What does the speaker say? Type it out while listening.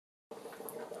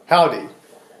Howdy,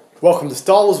 welcome to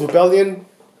Star Wars Rebellion,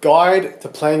 Guide to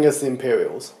Playing as the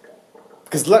Imperials.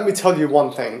 Because let me tell you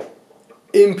one thing,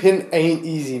 Impin ain't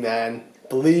easy, man.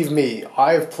 Believe me,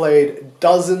 I've played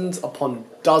dozens upon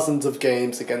dozens of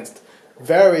games against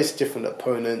various different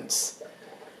opponents.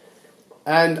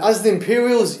 And as the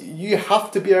Imperials, you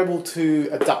have to be able to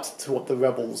adapt to what the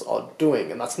Rebels are doing,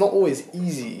 and that's not always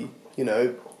easy, you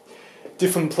know.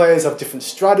 Different players have different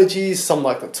strategies, some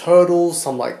like the turtles,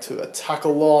 some like to attack a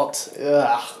lot,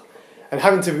 and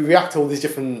having to react to all these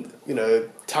different,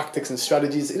 tactics and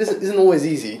strategies, it isn't always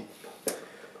easy.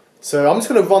 So I'm just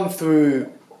going to run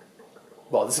through,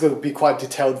 well, this is going to be quite a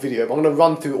detailed video, but I'm going to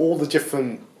run through all the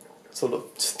different sort of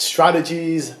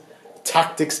strategies,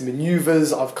 tactics,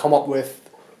 maneuvers I've come up with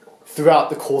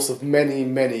throughout the course of many,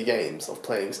 many games of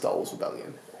playing Star Wars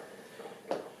Rebellion.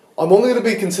 I'm only going to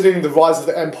be considering the Rise of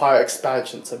the Empire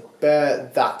expansion, so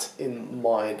bear that in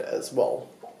mind as well.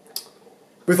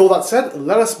 With all that said,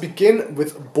 let us begin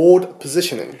with board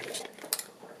positioning.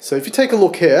 So if you take a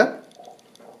look here,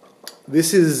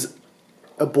 this is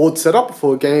a board setup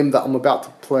for a game that I'm about to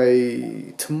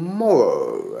play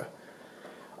tomorrow.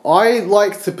 I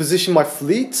like to position my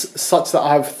fleet such that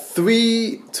I have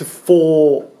 3 to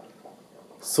 4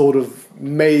 sort of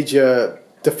major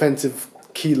defensive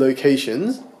key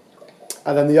locations,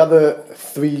 and then the other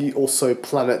 3 or so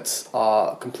planets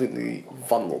are completely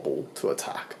vulnerable to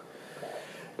attack.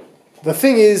 The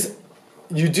thing is,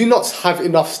 you do not have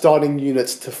enough starting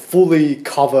units to fully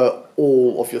cover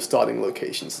all of your starting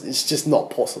locations. It's just not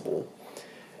possible.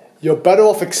 You're better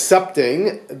off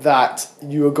accepting that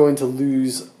you are going to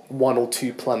lose 1 or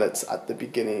 2 planets at the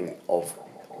beginning of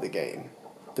the game,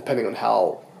 depending on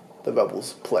how the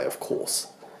Rebels play, of course.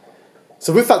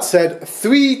 So with that said,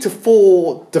 3 to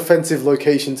 4 defensive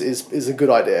locations is a good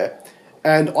idea.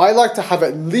 And I like to have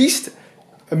at least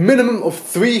a minimum of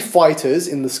 3 fighters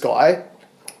in the sky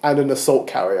and an assault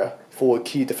carrier for a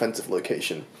key defensive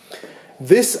location.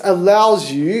 This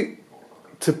allows you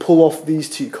to pull off these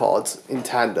 2 cards in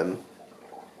tandem.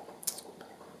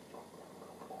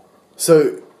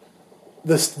 So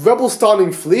the Rebel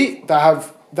starting fleet,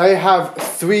 they have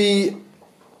 3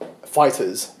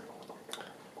 fighters.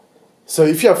 So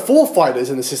if you have 4 fighters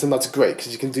in the system, that's great,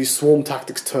 because you can do swarm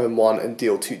tactics turn 1 and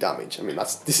deal 2 damage. I mean,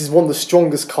 this is one of the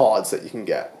strongest cards that you can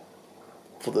get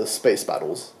for the space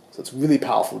battles. So it's really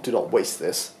powerful, do not waste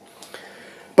this.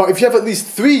 But if you have at least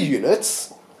 3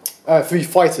 units, 3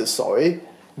 fighters, sorry,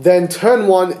 then turn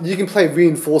 1, you can play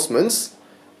reinforcements,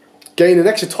 gain an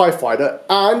extra TIE fighter,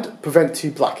 and prevent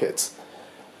 2 black hits.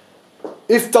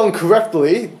 If done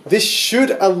correctly, this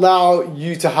should allow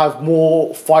you to have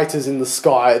more fighters in the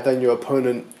sky than your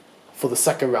opponent for the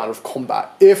second round of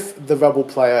combat, if the Rebel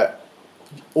player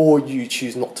or you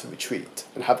choose not to retreat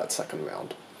and have that second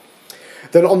round.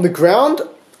 Then on the ground,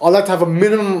 I like to have a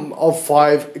minimum of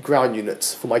 5 ground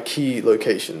units for my key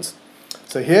locations.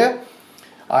 So here,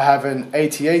 I have an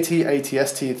AT-AT,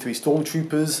 AT-ST and 3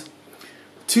 stormtroopers,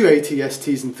 2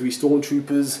 AT-STs and 3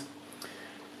 stormtroopers,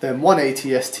 then 1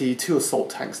 AT-ST, 2 assault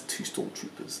tanks, 2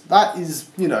 stormtroopers. That is,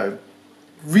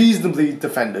 reasonably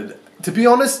defended. To be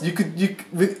honest,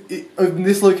 in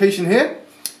this location here,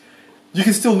 you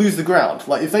can still lose the ground.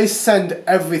 Like, if they send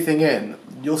everything in,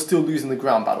 you're still losing the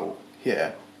ground battle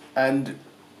here. And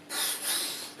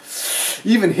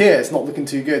even here, it's not looking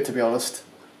too good, to be honest.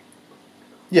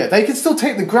 Yeah, they could still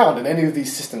take the ground in any of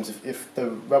these systems if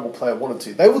the Rebel player wanted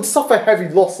to. They would suffer heavy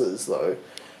losses, though.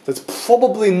 That's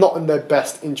probably not in their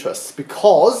best interests,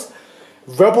 because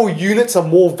Rebel units are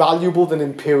more valuable than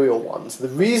Imperial ones. The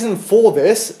reason for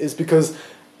this is because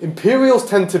Imperials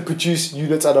tend to produce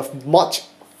units at a much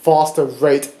faster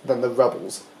rate than the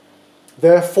Rebels.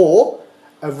 Therefore,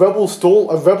 a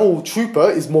Rebel trooper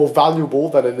is more valuable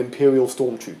than an Imperial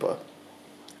stormtrooper.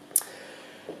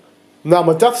 Now,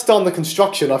 my Death Star under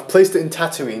construction, I've placed it in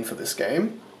Tatooine for this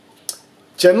game.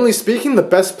 Generally speaking, the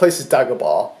best place is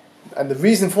Dagobah. And the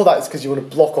reason for that is because you want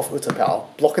to block off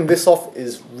Utapau. Blocking this off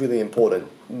is really important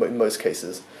in most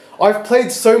cases. I've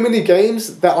played so many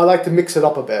games that I like to mix it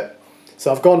up a bit.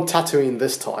 So I've gone Tatooine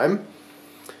this time.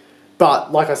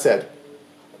 But, like I said,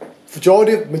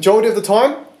 majority of the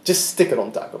time, just stick it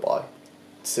on Dagobah.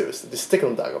 Seriously, just stick it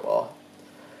on Dagobah.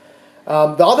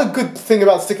 The other good thing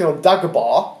about sticking on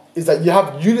Dagobah is that you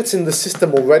have units in the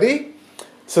system already,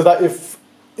 so that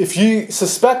if you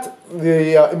suspect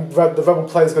the Rebel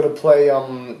player is going to play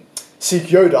Seek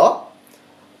Yoda,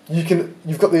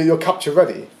 you've got your capture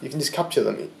ready. You can just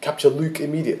capture Luke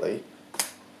immediately,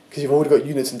 because you've already got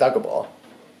units in Dagobah,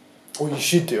 or you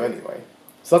should do anyway.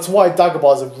 So that's why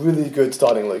Dagobah is a really good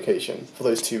starting location for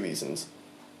those 2 reasons.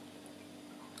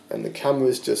 And the camera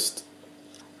is just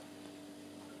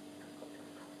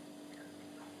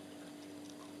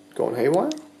gone haywire.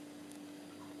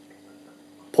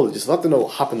 Apologies, I don't know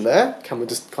what happened there. Camera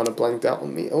just kind of blanked out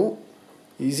on me. Oh,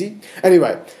 easy.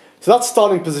 Anyway, so that's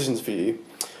starting positions for you.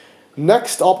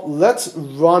 Next up, let's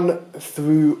run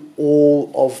through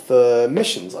all of the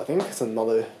missions, I think. It's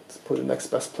another, it's probably the next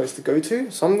best place to go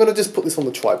to. So I'm going to just put this on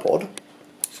the tripod.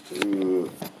 Ooh.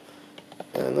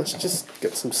 And let's just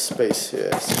get some space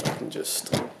here so I can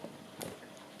just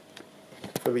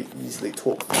very easily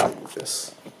talk through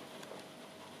this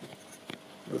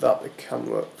without the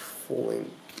camera falling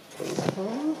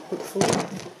over, hopefully.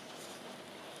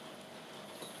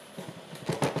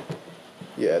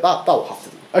 Yeah, that'll have to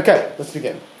do. Okay, let's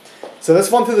begin. So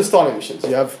let's run through the starting missions.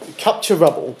 You have Capture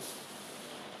Rebel.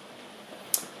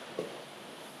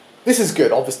 This is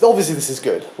good, obviously this is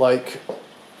good. Like,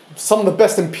 some of the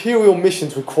best Imperial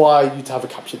missions require you to have a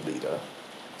captured leader.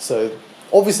 So,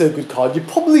 obviously a good card. You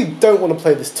probably don't want to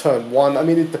play this turn 1. I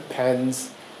mean, it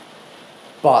depends.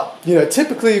 But, you know,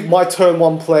 typically my turn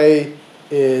 1 play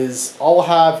is I'll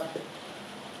have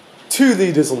 2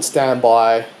 leaders on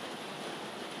standby,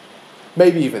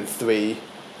 maybe even 3.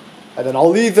 And then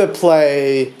I'll either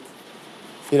play,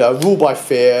 you know, Rule by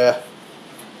Fear,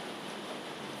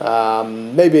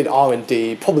 maybe an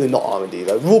R&D, probably not R&D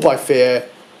though, Rule by Fear.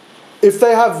 If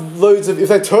they have loads of, if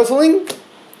they're turtling,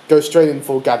 go straight in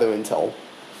for Gather Intel.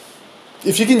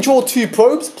 If you can draw 2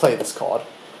 probes, play this card.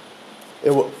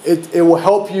 It will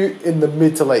help you in the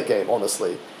mid to late game,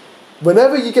 honestly.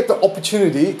 Whenever you get the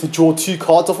opportunity to draw 2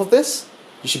 cards off of this,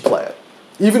 you should play it.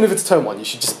 Even if it's turn 1, you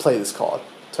should just play this card,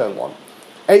 turn 1.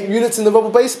 8 units in the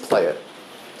Rebel base, play it.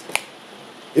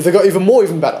 If they got even more,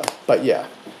 even better, but yeah.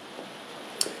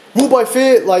 Rule by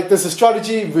Fear, like, there's a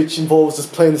strategy which involves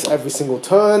just playing this every single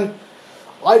turn.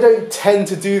 I don't tend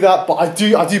to do that, but I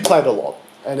do play it a lot.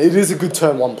 And it is a good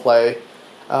turn 1 play.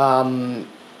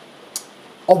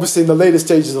 Obviously, in the later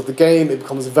stages of the game, it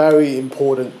becomes very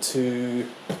important to,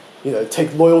 you know,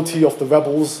 take loyalty off the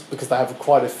rebels, because they have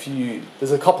quite a few.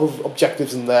 There's a couple of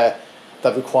objectives in there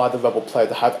that require the rebel player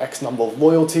to have X number of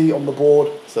loyalty on the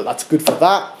board, so that's good for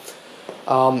that.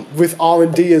 With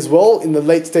R&D as well, in the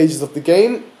late stages of the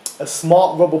game, a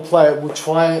smart rebel player will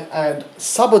try and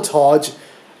sabotage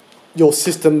your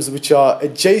systems which are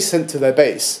adjacent to their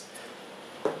base.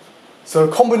 So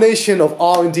a combination of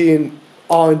R&D and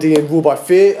Rule by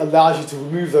Fear allows you to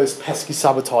remove those pesky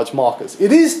sabotage markers.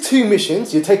 It is 2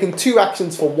 missions, you're taking 2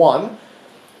 actions for 1,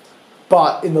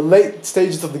 but in the late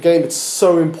stages of the game it's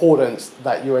so important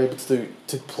that you're able to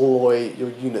deploy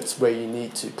your units where you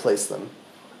need to place them.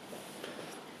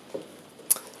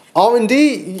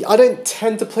 R&D, I don't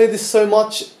tend to play this so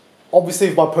much. Obviously,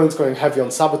 if my opponent's going heavy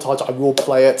on sabotage, I will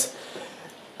play it.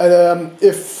 And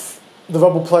if the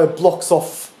rebel player blocks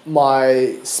off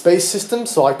my space system,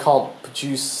 so I can't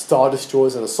produce Star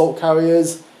Destroyers and Assault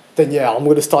Carriers, then yeah, I'm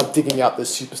going to start digging out those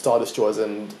Super Star Destroyers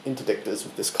and Interdictors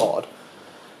with this card.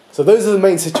 So those are the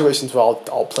main situations where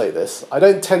I'll play this. I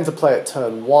don't tend to play it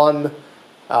turn 1.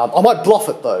 I might bluff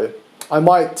it though. I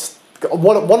might...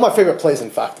 One of my favourite plays, in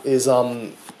fact, is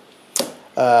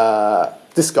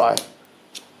this guy.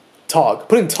 Targ.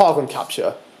 Putting Targ on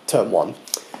capture, turn 1.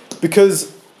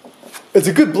 Because it's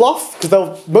a good bluff,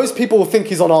 because most people will think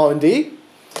he's on R&D.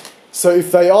 So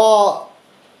if they are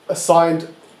assigned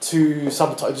to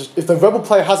sabotage, if the rebel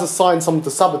player has assigned someone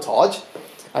to sabotage,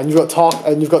 and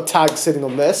you've got Tag sitting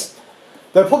on this,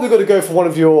 they're probably going to go for one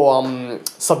of your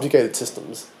subjugated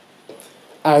systems.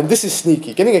 And this is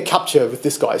sneaky. Getting a capture with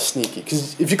this guy is sneaky,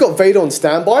 because if you've got Vader on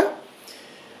standby,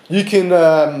 you can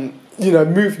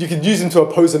move. You can use him to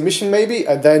oppose a mission maybe,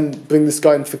 and then bring this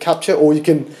guy in for capture, or you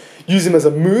can use him as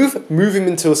a move him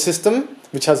into a system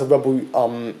which has a rebel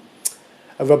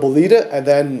leader, and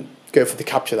then go for the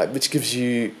capture, which gives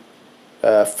you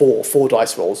 4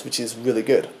 dice rolls, which is really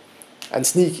good and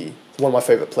sneaky. It's one of my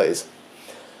favorite plays.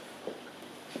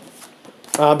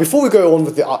 Before we go on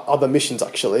with the other missions,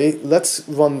 actually, let's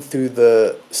run through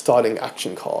the starting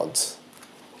action cards.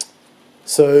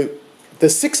 So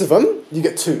there's 6 of them. You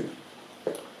get 2.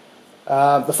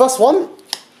 The first one,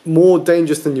 more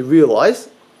dangerous than you realise.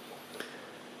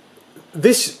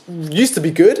 This used to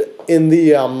be good in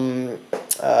the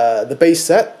base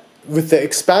set. With the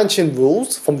expansion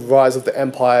rules from the Rise of the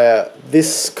Empire,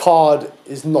 this card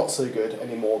is not so good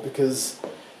anymore, because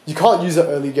you can't use it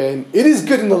early game. It is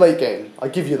good in the late game, I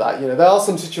give you that. You know, there are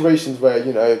some situations where,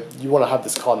 you know, you want to have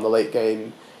this card in the late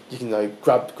game. You can, you know,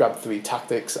 grab 3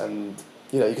 tactics, and,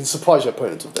 you know, you can surprise your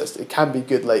opponents with this. It can be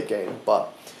good late game,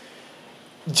 but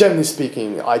generally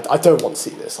speaking, I don't want to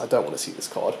see this. I don't want to see this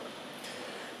card.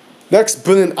 Next,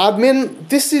 Brilliant Admin.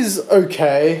 This is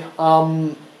okay.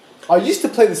 I used to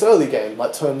play this early game,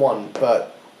 like turn 1,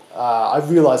 but I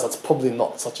realise that's probably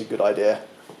not such a good idea.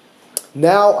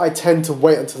 Now I tend to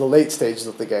wait until the late stages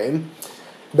of the game.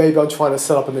 Maybe I'm trying to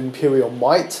set up an Imperial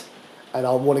Might, and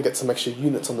I want to get some extra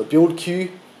units on the build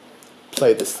queue.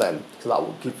 Play this then, because that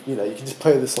will give, you can just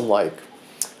play this on like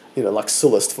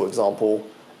Sullust, for example,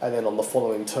 and then on the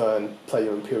following turn play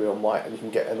your Imperial Might, and you can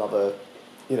get another,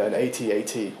 an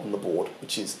AT-AT on the board,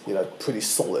 which is pretty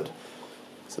solid.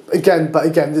 So again,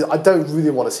 I don't really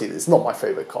want to see this. It's not my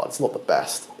favourite card. It's not the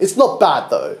best. It's not bad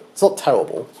though. It's not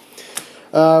terrible.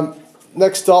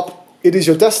 Next up, It Is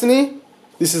Your Destiny.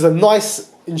 This is a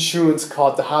nice insurance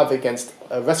card to have against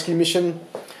a rescue mission.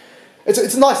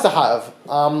 It's nice to have.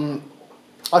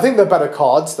 I think they're better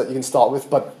cards that you can start with,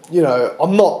 but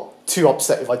I'm not too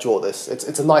upset if I draw this.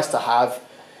 It's a nice to have,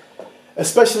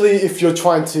 especially if you're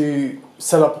trying to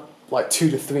set up like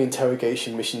 2 to 3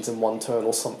 interrogation missions in one turn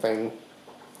or something.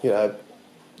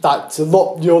 That's you're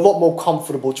a lot more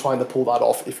comfortable trying to pull that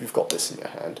off if you've got this in your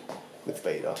hand with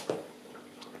Vader.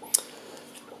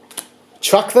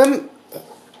 Track Them.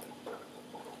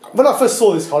 When I first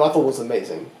saw this card, I thought it was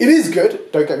amazing. It is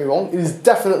good, don't get me wrong. It is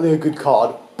definitely a good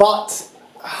card, but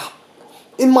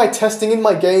in my testing, in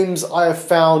my games, I have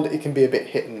found it can be a bit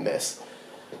hit and miss.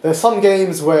 There are some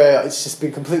games where it's just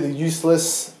been completely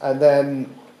useless, and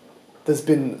then there's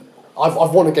been...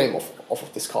 I've won a game off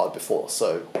of this card before,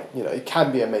 so it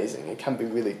can be amazing. It can be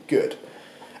really good.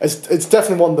 It's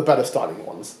definitely one of the better starting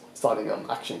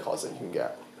action cards that you can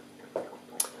get.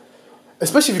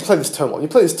 Especially if you play this turn 1. You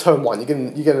play this turn 1,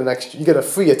 you get a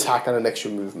free attack and an extra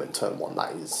movement turn 1.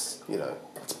 That is,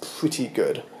 that's pretty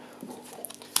good.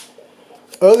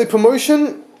 Early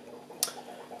promotion.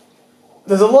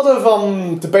 There's a lot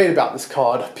of debate about this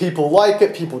card. People like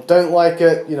it, people don't like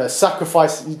it.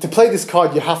 To play this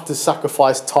card, you have to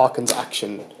sacrifice Tarkin's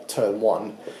action turn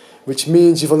 1, which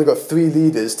means you've only got 3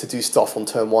 leaders to do stuff on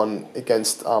turn 1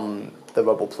 against the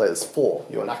Rebel player's 4.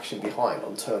 You're an action behind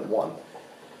on turn 1.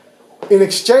 In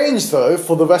exchange, though,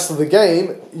 for the rest of the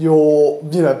game, you're,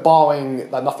 barring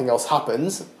that nothing else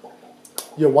happens,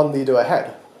 you're 1 leader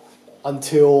ahead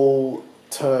until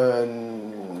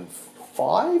turn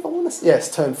 5, I want to say.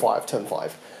 Yes, turn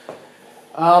 5.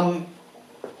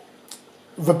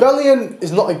 Rebellion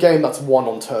is not a game that's won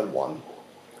on turn 1.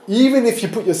 Even if you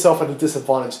put yourself at a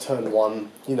disadvantage turn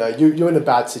 1, you're in a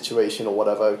bad situation or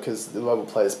whatever because the Rebel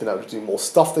player's been able to do more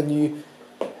stuff than you,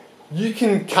 you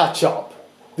can catch up.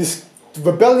 This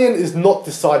Rebellion is not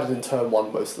decided in turn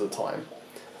 1 most of the time.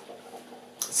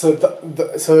 So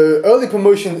so early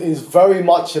promotion is very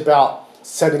much about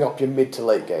setting up your mid to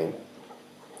late game.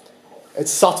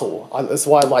 It's subtle. That's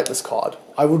why I like this card.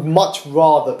 I would much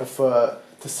rather prefer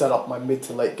to set up my mid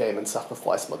to late game and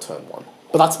sacrifice my turn 1.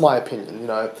 But that's my opinion,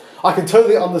 I can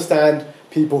totally understand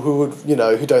people who would,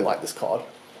 who don't like this card.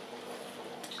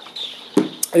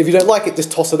 And if you don't like it,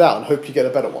 just toss it out and hope you get a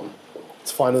better one.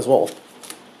 It's fine as well.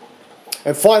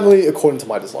 And finally, according to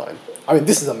my design. I mean,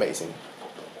 this is amazing.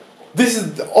 This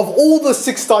is, of all the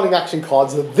 6 starting action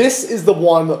cards, this is the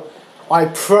one I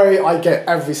pray I get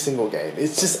every single game.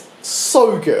 It's just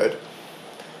so good.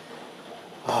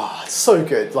 So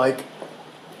good. Like,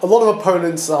 a lot of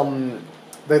opponents,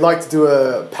 they like to do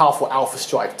a powerful alpha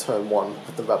strike turn 1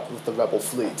 with the Rebel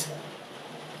fleet.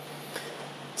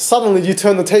 Suddenly you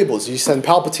turn the tables. You send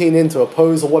Palpatine in to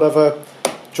oppose or whatever,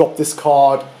 drop this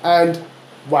card, and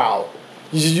wow.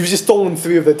 You've just stolen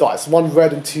 3 of their dice. 1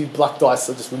 red and 2 black dice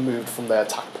are just removed from their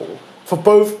attack pool. For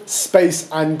both space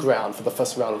and ground for the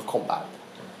first round of combat.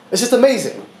 It's just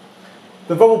amazing.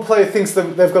 The Rebel player thinks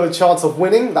that they've got a chance of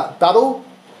winning that battle,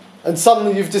 and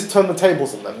suddenly you've just turned the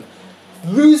tables on them.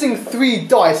 Losing 3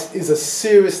 dice is a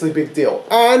seriously big deal.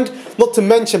 And, not to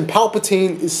mention,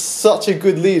 Palpatine is such a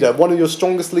good leader, one of your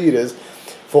strongest leaders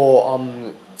for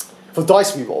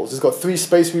dice rerolls. He's got 3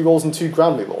 space rerolls and 2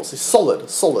 ground rerolls. He's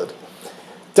solid.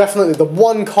 Definitely the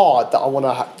one card that I want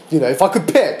to, if I could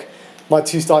pick my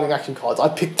 2 starting action cards,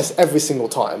 I'd pick this every single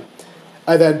time.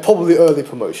 And then probably early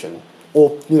promotion.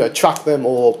 Or, Track Them,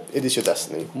 or It Is Your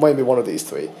Destiny. Maybe one of these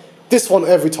 3. This one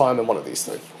every time and one of these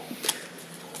 3.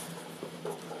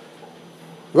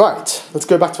 Right, let's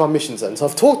go back to our missions then. So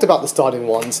I've talked about the starting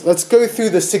ones. Let's go through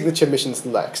the signature missions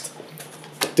next.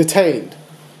 Detained.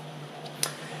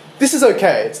 This is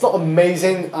okay. It's not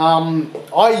amazing.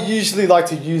 I usually like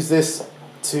to use this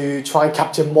to try and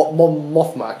capture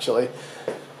Mothma, actually.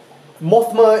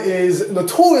 Mothma is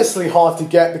notoriously hard to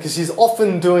get because she's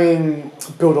often doing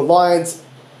Build Alliance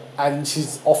and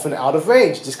she's often out of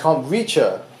range. You just can't reach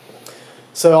her.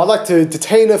 So I like to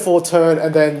detain her for a turn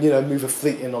and then, move a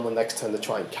fleet in on the next turn to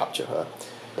try and capture her.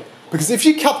 Because if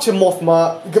you capture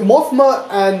Mothma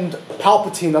and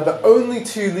Palpatine are the only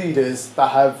two leaders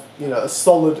that have, you know, a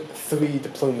solid 3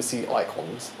 diplomacy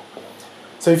icons.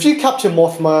 So if you capture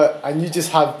Mothma and you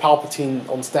just have Palpatine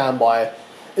on standby,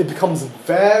 it becomes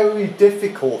very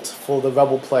difficult for the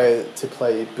Rebel player to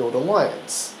play Build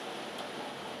Alliance.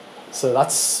 So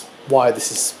that's why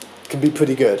this can be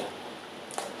pretty good.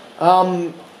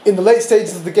 In the late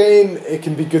stages of the game, it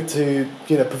can be good to,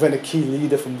 you know, prevent a key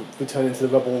leader from returning to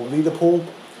the Rebel leader pool.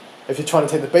 If you're trying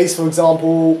to take the base, for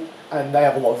example, and they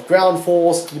have a lot of ground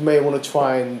force, you may want to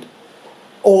try and...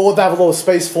 Or they have a lot of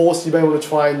space force, you may want to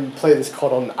try and play this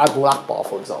card on Admiral Akbar,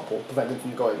 for example, prevent him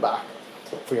from going back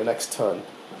for your next turn.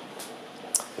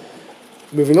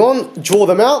 Moving on, draw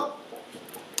them out.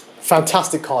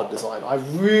 Fantastic card design. I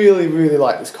really, really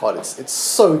like this card. It's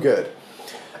so good.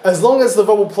 As long as the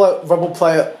Rebel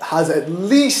player has at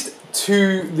least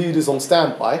 2 leaders on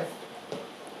standby,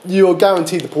 you're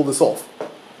guaranteed to pull this off.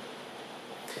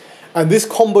 And this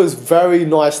combos very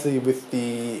nicely with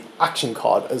the action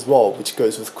card as well, which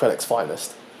goes with Krennic's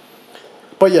Finest.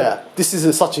 But yeah, this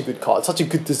is such a good card, such a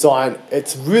good design.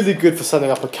 It's really good for setting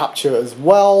up a capture as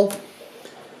well.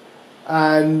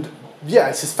 And yeah,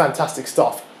 it's just fantastic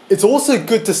stuff. It's also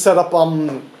good to set up,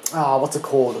 what's it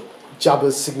called?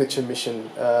 Jabba's signature mission.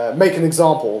 Make an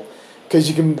example. Because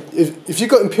you can, if you've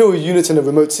got Imperial units in a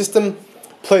remote system,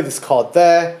 play this card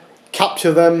there,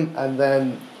 capture them, and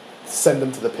then send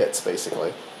them to the pits,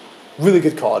 basically. Really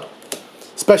good card.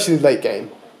 Especially late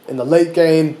game. In the late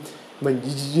game, when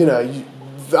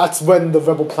that's when the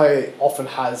Rebel player often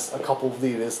has a couple of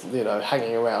leaders, you know,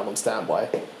 hanging around on standby.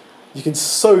 You can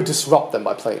so disrupt them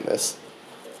by playing this.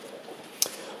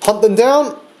 Hunt them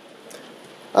down.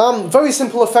 Very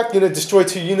simple effect, you know, destroy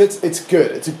 2 units. It's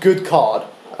good. It's a good card.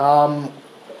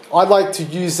 I like to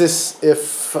use this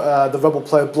if the Rebel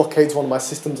player blockades one of my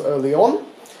systems early on.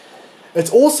 It's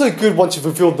also good once you've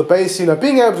revealed the base. You know,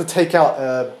 being able to take out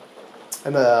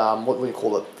what do you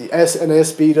call it? An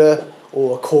airspeeder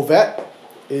or a corvette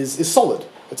is solid.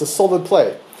 It's a solid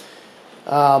play.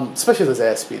 Especially those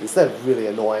airspeeders. They're really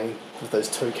annoying with those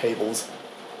tow cables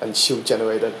and shield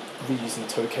generator reusing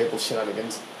tow cable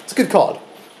shenanigans. It's a good card.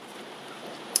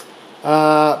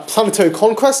 Planetary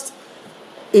Conquest,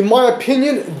 in my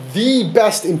opinion, the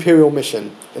best Imperial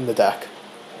mission in the deck.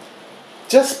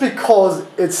 Just because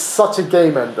it's such a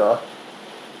game ender.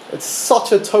 It's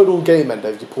such a total game ender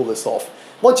if you pull this off.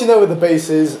 Once you know where the base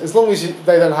is, as long as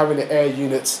they don't have any air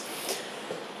units,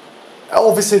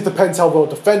 obviously it depends how well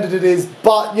defended it is,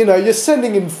 but you know, you're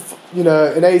sending in, you know,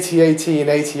 an AT-AT, an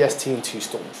AT-ST and 2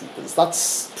 Stormtroopers.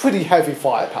 That's pretty heavy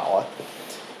firepower.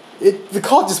 The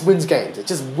card just wins games. It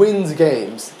just wins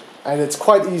games. And it's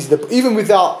quite easy to, even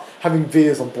without having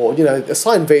Veers on board, you know,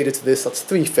 assign Vader to this, that's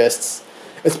 3 fists.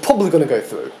 It's probably going to go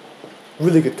through.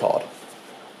 Really good card.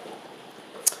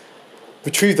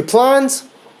 Retrieve the plans.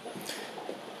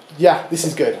 Yeah, this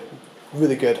is good.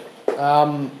 Really good.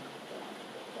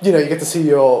 You know, you get to see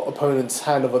your opponent's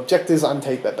hand of objectives and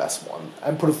take their best one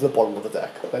and put it to the bottom of the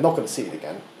deck. They're not going to see it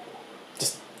again.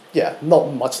 Just, yeah,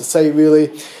 not much to say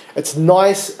really. It's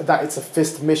nice that it's a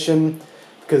fist mission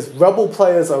because Rebel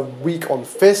players are weak on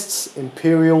fists,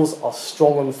 Imperials are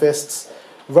strong on fists.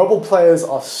 Rebel players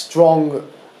are strong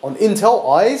on intel,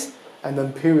 eyes, and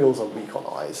Imperials are weak on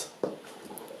eyes.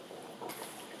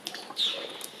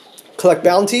 Collect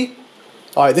bounty.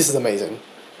 Alright, this is amazing.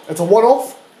 It's a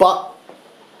one-off, but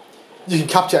you can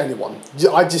capture anyone.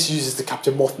 I just use this to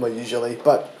capture Mothma usually,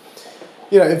 but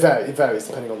you know, it varies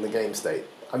depending on the game state.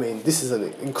 I mean, this is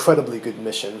an incredibly good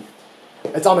mission.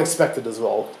 It's unexpected as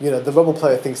well. You know, the Rebel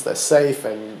player thinks they're safe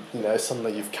and, you know,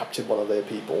 suddenly you've captured one of their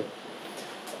people.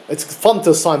 It's fun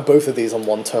to assign both of these on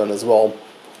one turn as well.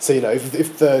 So, you know,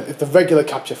 if the regular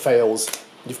capture fails,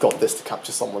 you've got this to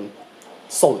capture someone.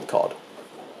 Solid card.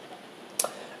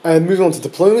 And moving on to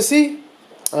Diplomacy.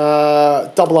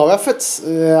 Double our efforts.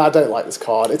 I don't like this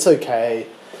card. It's okay.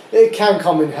 It can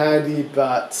come in handy,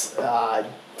 but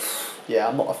yeah,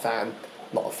 I'm not a fan.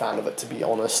 Not a fan of it, to be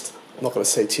honest. I'm not going to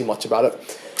say too much about it.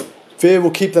 Fear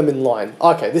will keep them in line.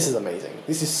 Okay, this is amazing.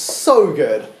 This is so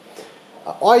good.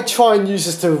 I try and use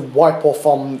this to wipe off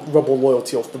Rebel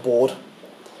loyalty off the board.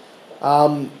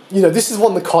 You know, this is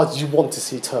one of the cards you want to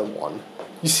see turn 1.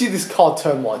 You see this card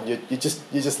turn 1, you're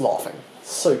just laughing.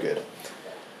 So good.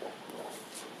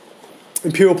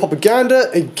 Imperial Propaganda.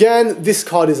 Again, this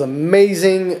card is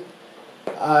amazing,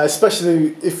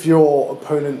 especially if your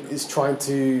opponent is trying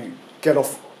to get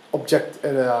off I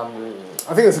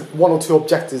think there's 1 or 2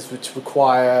 objectives which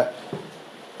require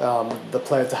the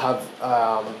player to have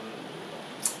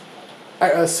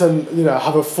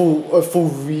have a full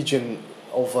region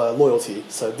loyalty.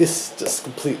 So this just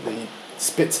completely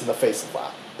spits in the face of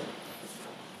that.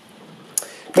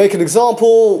 Make an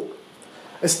example.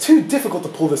 It's too difficult to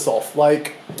pull this off.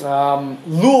 Like,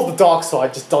 Lure of the Dark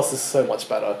Side just does this so much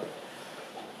better.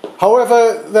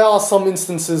 However, there are some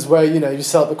instances where, you know, you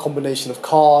set up a combination of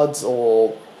cards,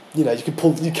 or, you know, you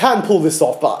can pull this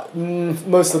off, but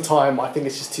most of the time I think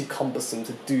it's just too cumbersome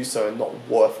to do so and not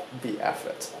worth the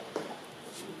effort.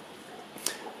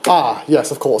 Ah, yes,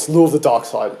 of course, Lure of the Dark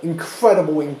Side.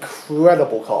 Incredible,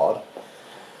 incredible card.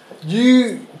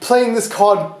 You playing this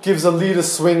card gives a leader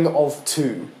swing of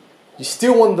 2. You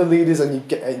steal one of the leaders, and you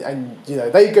get, and you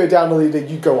know, they go down a leader,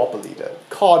 you go up a leader.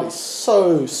 Card is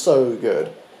so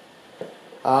good.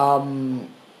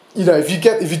 You know, if you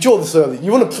draw this early,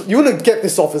 you want to get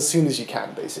this off as soon as you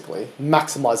can. Basically,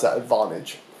 maximize that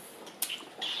advantage.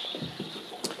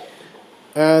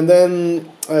 And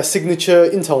then signature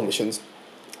intel missions,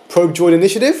 Probe Droid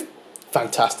Initiative,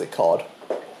 fantastic card.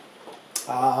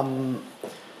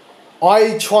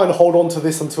 I try and hold on to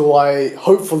this until I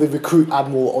hopefully recruit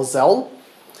Admiral Ozell,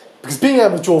 because being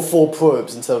able to draw 4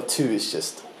 probes instead of 2 is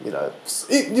just, you know,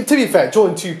 to be fair,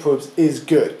 drawing 2 probes is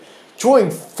good. Drawing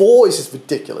 4 is just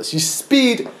ridiculous. You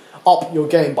speed up your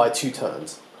game by 2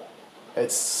 turns.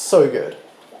 It's so good.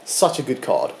 Such a good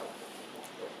card.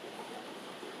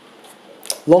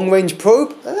 Long range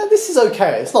probe, this is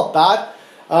okay. It's not bad.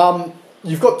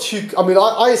 You've got 2. I mean,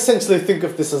 I essentially think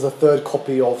of this as a 3rd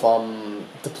copy of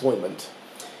deployment.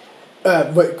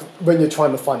 When you're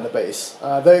trying to find the base,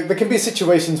 there can be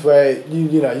situations where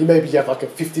you maybe have like a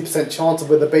 50% chance of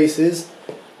where the base is.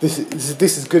 This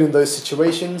is good in those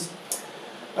situations.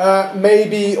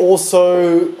 Maybe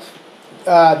also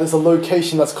there's a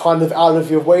location that's kind of out of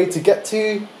your way to get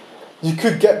to. You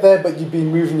could get there, but you'd be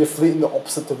moving your fleet in the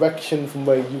opposite direction from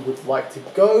where you would like to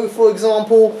go, for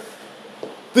example.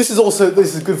 This is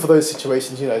good for those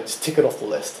situations. You know, just tick it off the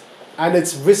list, and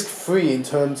it's risk-free in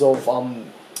terms of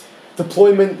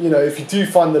deployment. You know, if you do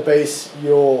find the base,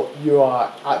 you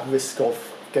are at risk of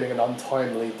getting an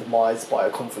untimely demise by a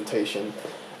confrontation.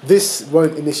 This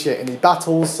won't initiate any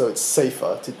battles, so it's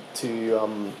safer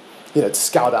to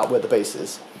scout out where the base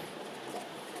is.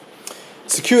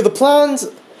 Secure the plans.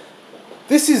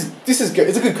 This is good.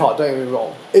 It's a good card. Don't get me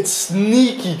wrong. It's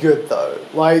sneaky good though.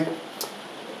 Like,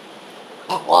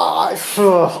 I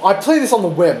play this on the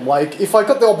whim. Like, if I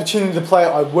got the opportunity to play it,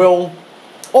 I will.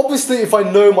 Obviously, if I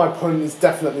know my opponent is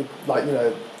definitely, like, you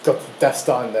know, got the Death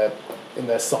Star in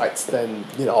their sights, then,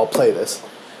 you know, I'll play this.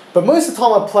 But most of the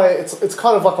time I play it, it's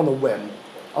kind of like on the whim.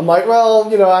 I'm like,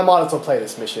 well, you know, I might as well play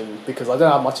this mission because I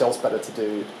don't have much else better to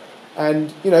do.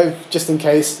 And, you know, just in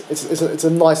case, it's a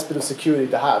nice bit of security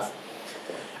to have.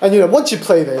 And, you know, once you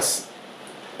play this,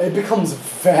 it becomes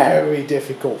very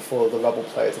difficult for the Rebel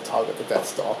player to target the Death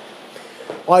Star.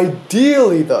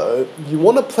 Ideally, though, you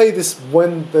want to play this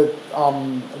when the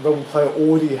Rebel player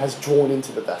already has drawn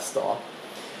into the Death Star.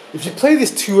 If you play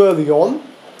this too early on,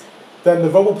 then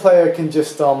the Rebel player can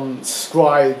just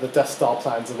scry the Death Star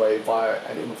plans away via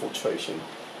an infiltration.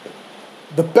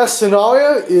 The best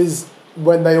scenario is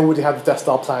when they already have the Death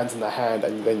Star plans in their hand,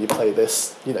 and then you play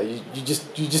this. You know, you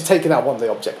just taken out one of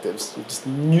the objectives. You just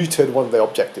neutered one of the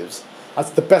objectives.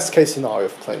 That's the best case scenario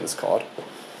for playing this card.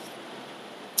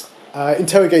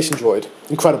 Interrogation Droid,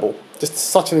 incredible. Just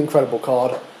such an incredible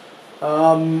card.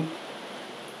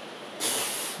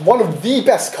 One of the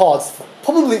best cards,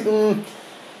 probably the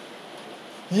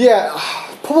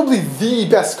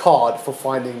best card for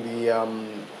finding the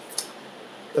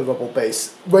Rebel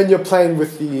base when you're playing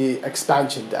with the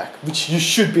expansion deck, which you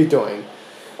should be doing.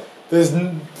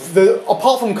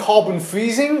 Apart from Carbon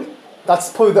Freezing, that's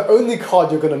probably the only card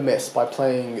you're going to miss by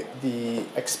playing the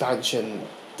expansion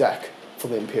deck for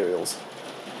the Imperials.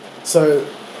 So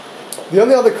the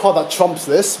only other card that trumps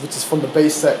this, which is from the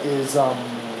base set, is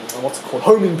what's it called?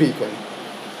 Homing Beacon.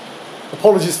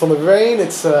 Apologies for the rain.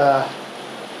 It's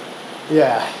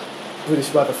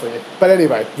British weather for you. But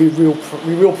anyway, we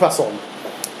will press on.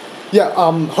 Yeah,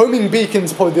 Homing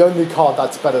Beacon's probably the only card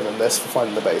that's better than this for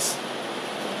finding the base.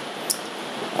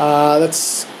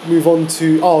 Let's move on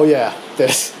to,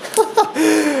 this.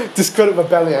 Discredit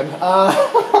Rebellion.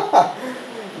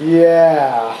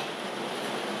 Yeah.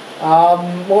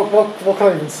 What can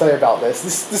I even say about this?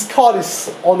 This card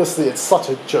is, honestly, it's such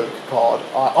a joke card.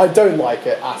 I don't like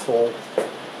it at all.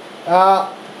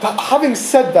 But having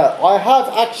said that, I have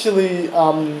actually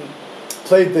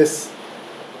played this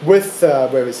with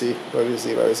with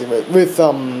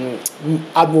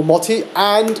Admiral Motti,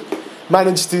 and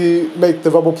managed to make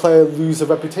the Rebel player lose a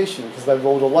reputation because they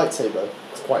rolled a lightsaber.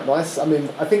 It's quite nice. I mean,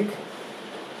 I think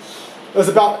there's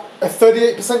about a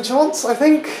 38% chance, I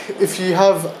think, if you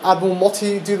have Admiral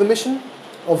Motti do the mission,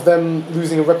 of them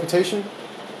losing a reputation.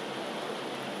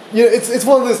 You know, it's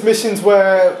one of those missions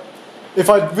where if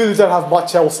I really don't have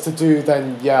much else to do,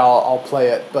 then yeah, I'll play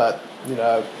it. But you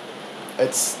know,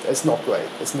 it's not great.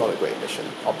 It's not a great mission.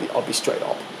 I'll be straight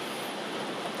up.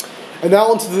 And now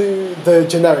onto the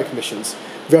generic missions.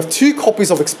 We have 2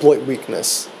 copies of Exploit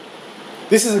Weakness.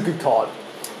 This is a good card.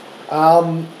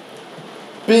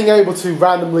 Being able to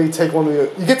randomly take one of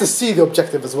your... You get to see the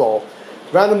objective as well.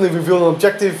 Randomly reveal an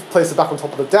objective, place it back on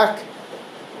top of the deck.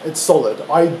 It's solid.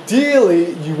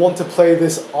 Ideally, you want to play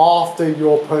this after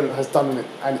your opponent has done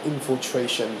an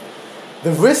infiltration.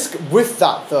 The risk with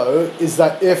that, though, is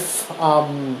that if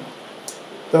the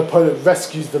opponent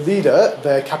rescues the leader,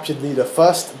 their captured leader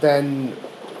first, then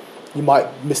you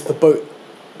might miss the boat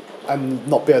and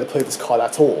not be able to play this card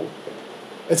at all.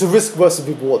 It's a risk versus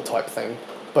reward type thing.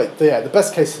 But yeah, the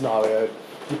best case scenario,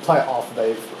 you play it after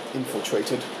they've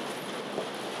infiltrated.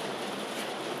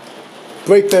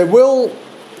 Break Their Will.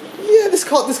 Yeah, this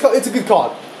card, it's a good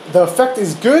card. The effect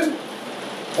is good.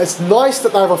 It's nice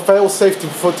that they have a fail-safe to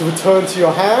return to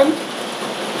your hand.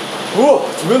 Whoa,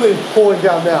 it's really pouring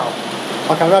down now.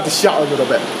 Okay, I'm going to have to shout a little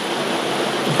bit.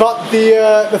 But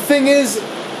the thing is,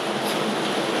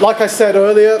 like I said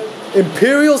earlier,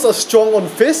 Imperials are strong on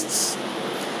fists.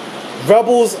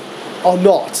 Rebels are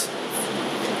not.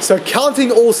 So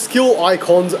counting all skill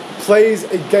icons plays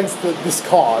against this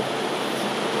card.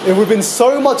 It would have been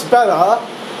so much better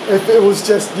if it was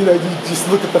just, you know, you just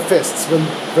look at the fists when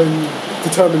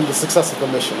determining the success of the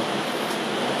mission.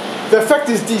 The effect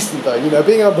is decent though, you know,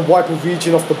 being able to wipe a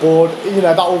region off the board, you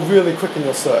know, that will really quicken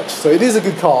your search. So it is a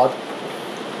good card.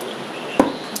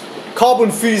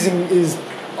 Carbon Freezing is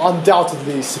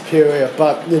undoubtedly superior,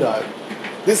 but, you know,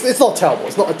 it's not terrible.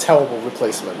 It's not a terrible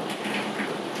replacement.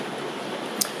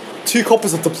 2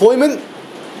 copies of Deployment.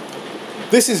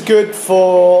 This is good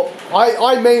for...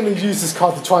 I mainly use this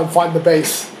card to try and find the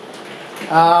base.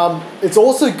 It's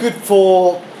also good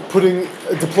for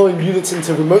deploying units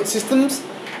into remote systems,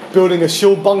 building a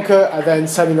shield bunker, and then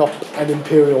setting up an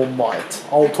Imperial might.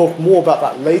 I'll talk more about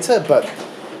that later, but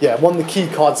yeah, one of the key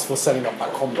cards for setting up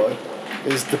that combo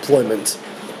is Deployment.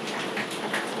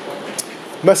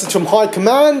 Message from High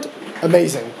Command,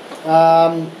 amazing.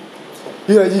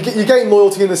 You know, you gain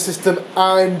loyalty in the system,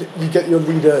 and you get your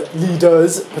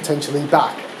leaders potentially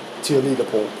back to your leader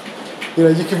pool. You know,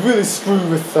 you can really screw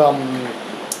with the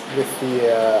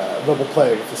rebel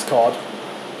player with this card.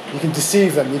 You can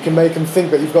deceive them. You can make them think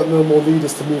that you've got no more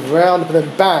leaders to move around, but then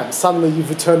bam, suddenly you've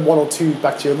returned 1 or 2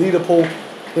 back to your leader pool.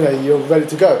 You know, you're ready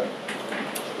to go.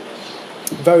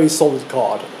 Very solid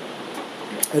card.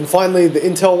 And finally, the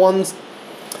Intel ones.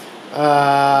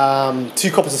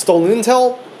 2 copies of Stolen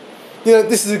Intel. You know,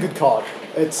 this is a good card.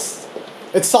 It's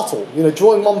subtle. You know,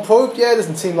 drawing 1 probe, yeah, it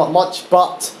doesn't seem like much,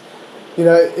 but you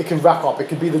know, it can rack up. It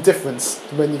can be the difference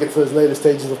when you get to those later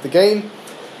stages of the game.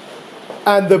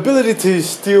 And the ability to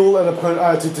steal an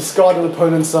opponent, to discard an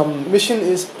opponent's mission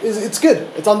it's good.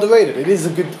 It's underrated. It is a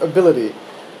good ability.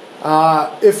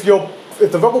 If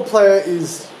the rebel player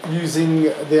is using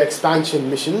the expansion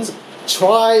missions,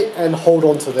 try and hold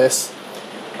on to this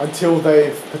until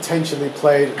they've potentially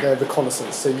played their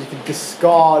reconnaissance, so you can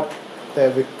discard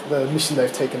the mission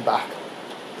they've taken back.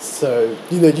 So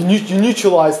you know you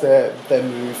neutralize their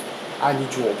move and you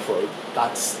draw a probe.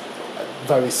 That's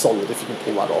very solid if you can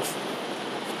pull that off.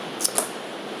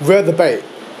 Rear the Bait.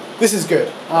 This is good.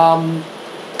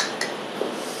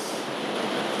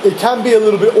 It can be a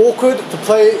little bit awkward to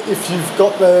play if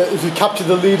you capture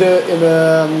the leader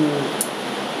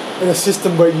in a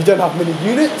system where you don't have many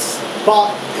units,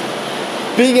 but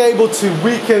being able to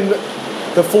weaken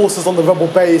the forces on the rebel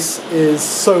base is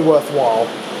so worthwhile.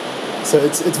 So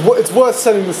it's worth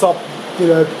setting this up, you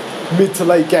know, mid to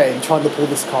late game, trying to pull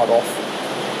this card off.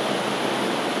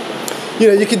 You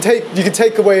know, you can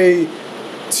take away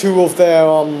 2 of their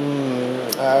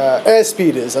air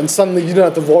speeders, and suddenly you don't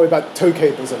have to worry about tow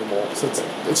cables anymore. So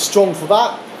it's strong for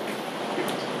that.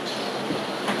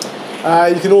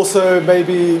 You can also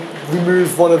maybe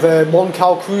remove one of their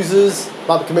Moncal cruisers.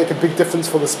 That can make a big difference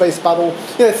for the space battle.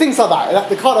 You know, things like that.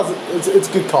 The card it's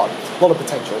a good card. A lot of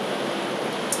potential.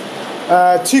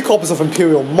 2 copies of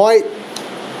Imperial Might.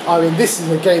 I mean, this is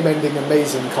a game-ending,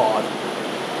 amazing card.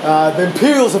 The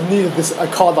Imperials have needed a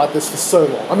card like this for so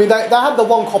long. I mean, they had the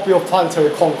 1 copy of Planetary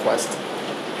Conquest,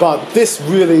 but this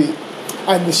really,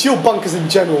 and the shield bunkers in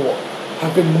general,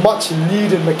 have been much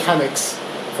needed mechanics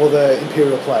for the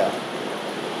Imperial player.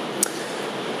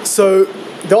 So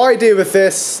the idea with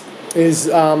this is,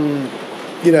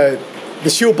 you know, the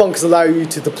shield bunkers allow you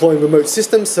to deploy in remote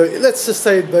systems. So let's just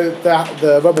say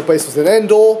the rebel base was in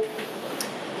Endor.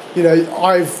 You know,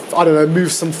 I don't know,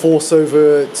 moved some force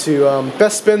over to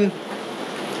Bespin,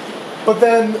 but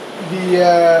then the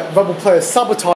rebel players sabotage